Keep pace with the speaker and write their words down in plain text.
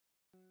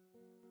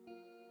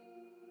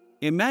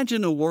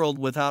Imagine a world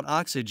without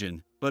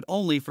oxygen, but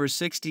only for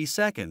 60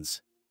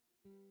 seconds.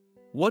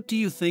 What do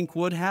you think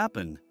would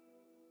happen?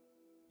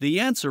 The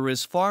answer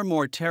is far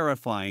more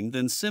terrifying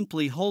than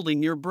simply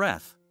holding your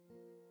breath.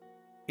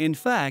 In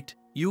fact,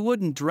 you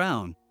wouldn't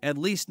drown, at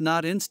least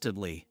not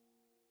instantly.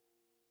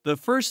 The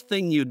first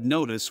thing you'd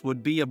notice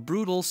would be a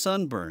brutal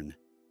sunburn.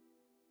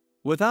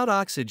 Without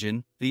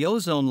oxygen, the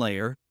ozone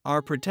layer,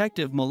 our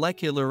protective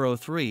molecular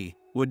O3,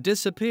 would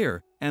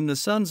disappear, and the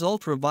sun's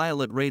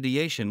ultraviolet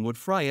radiation would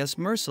fry us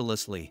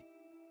mercilessly.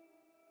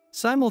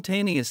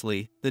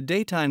 Simultaneously, the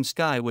daytime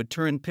sky would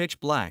turn pitch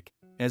black,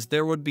 as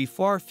there would be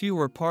far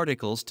fewer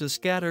particles to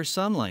scatter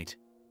sunlight.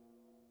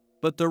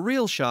 But the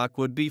real shock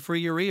would be for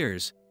your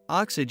ears.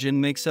 Oxygen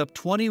makes up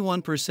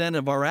 21%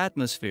 of our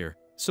atmosphere,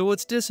 so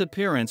its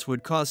disappearance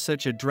would cause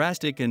such a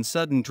drastic and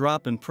sudden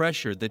drop in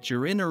pressure that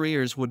your inner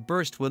ears would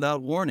burst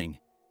without warning.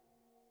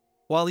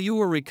 While you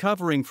were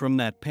recovering from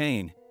that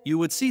pain, you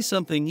would see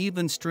something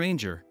even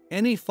stranger.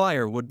 Any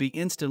fire would be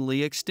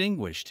instantly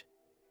extinguished.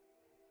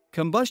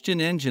 Combustion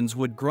engines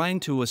would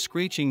grind to a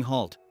screeching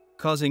halt,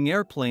 causing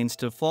airplanes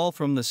to fall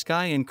from the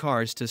sky and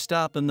cars to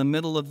stop in the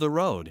middle of the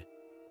road.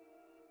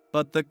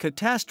 But the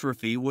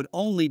catastrophe would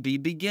only be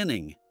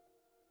beginning.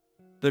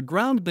 The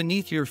ground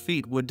beneath your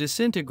feet would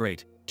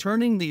disintegrate,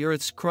 turning the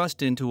Earth's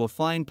crust into a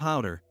fine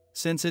powder,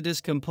 since it is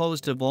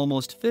composed of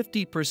almost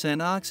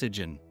 50%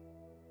 oxygen.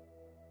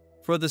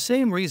 For the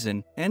same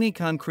reason, any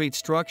concrete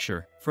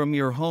structure, from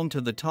your home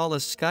to the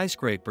tallest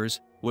skyscrapers,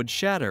 would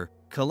shatter,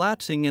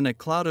 collapsing in a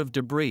cloud of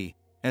debris,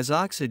 as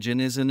oxygen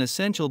is an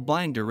essential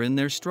binder in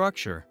their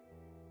structure.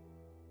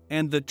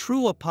 And the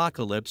true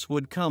apocalypse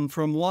would come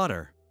from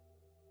water.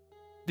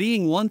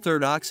 Being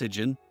 1/3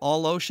 oxygen,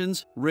 all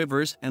oceans,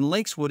 rivers, and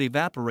lakes would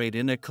evaporate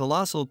in a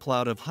colossal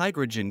cloud of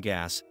hydrogen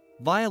gas,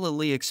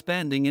 violently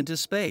expanding into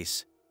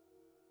space.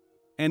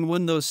 And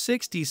when those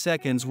 60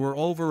 seconds were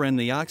over and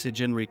the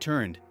oxygen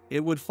returned,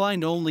 it would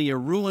find only a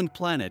ruined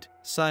planet,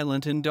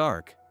 silent and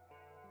dark.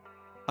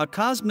 A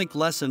cosmic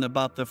lesson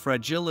about the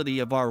fragility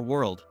of our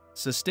world,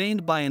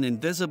 sustained by an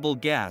invisible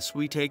gas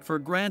we take for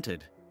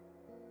granted.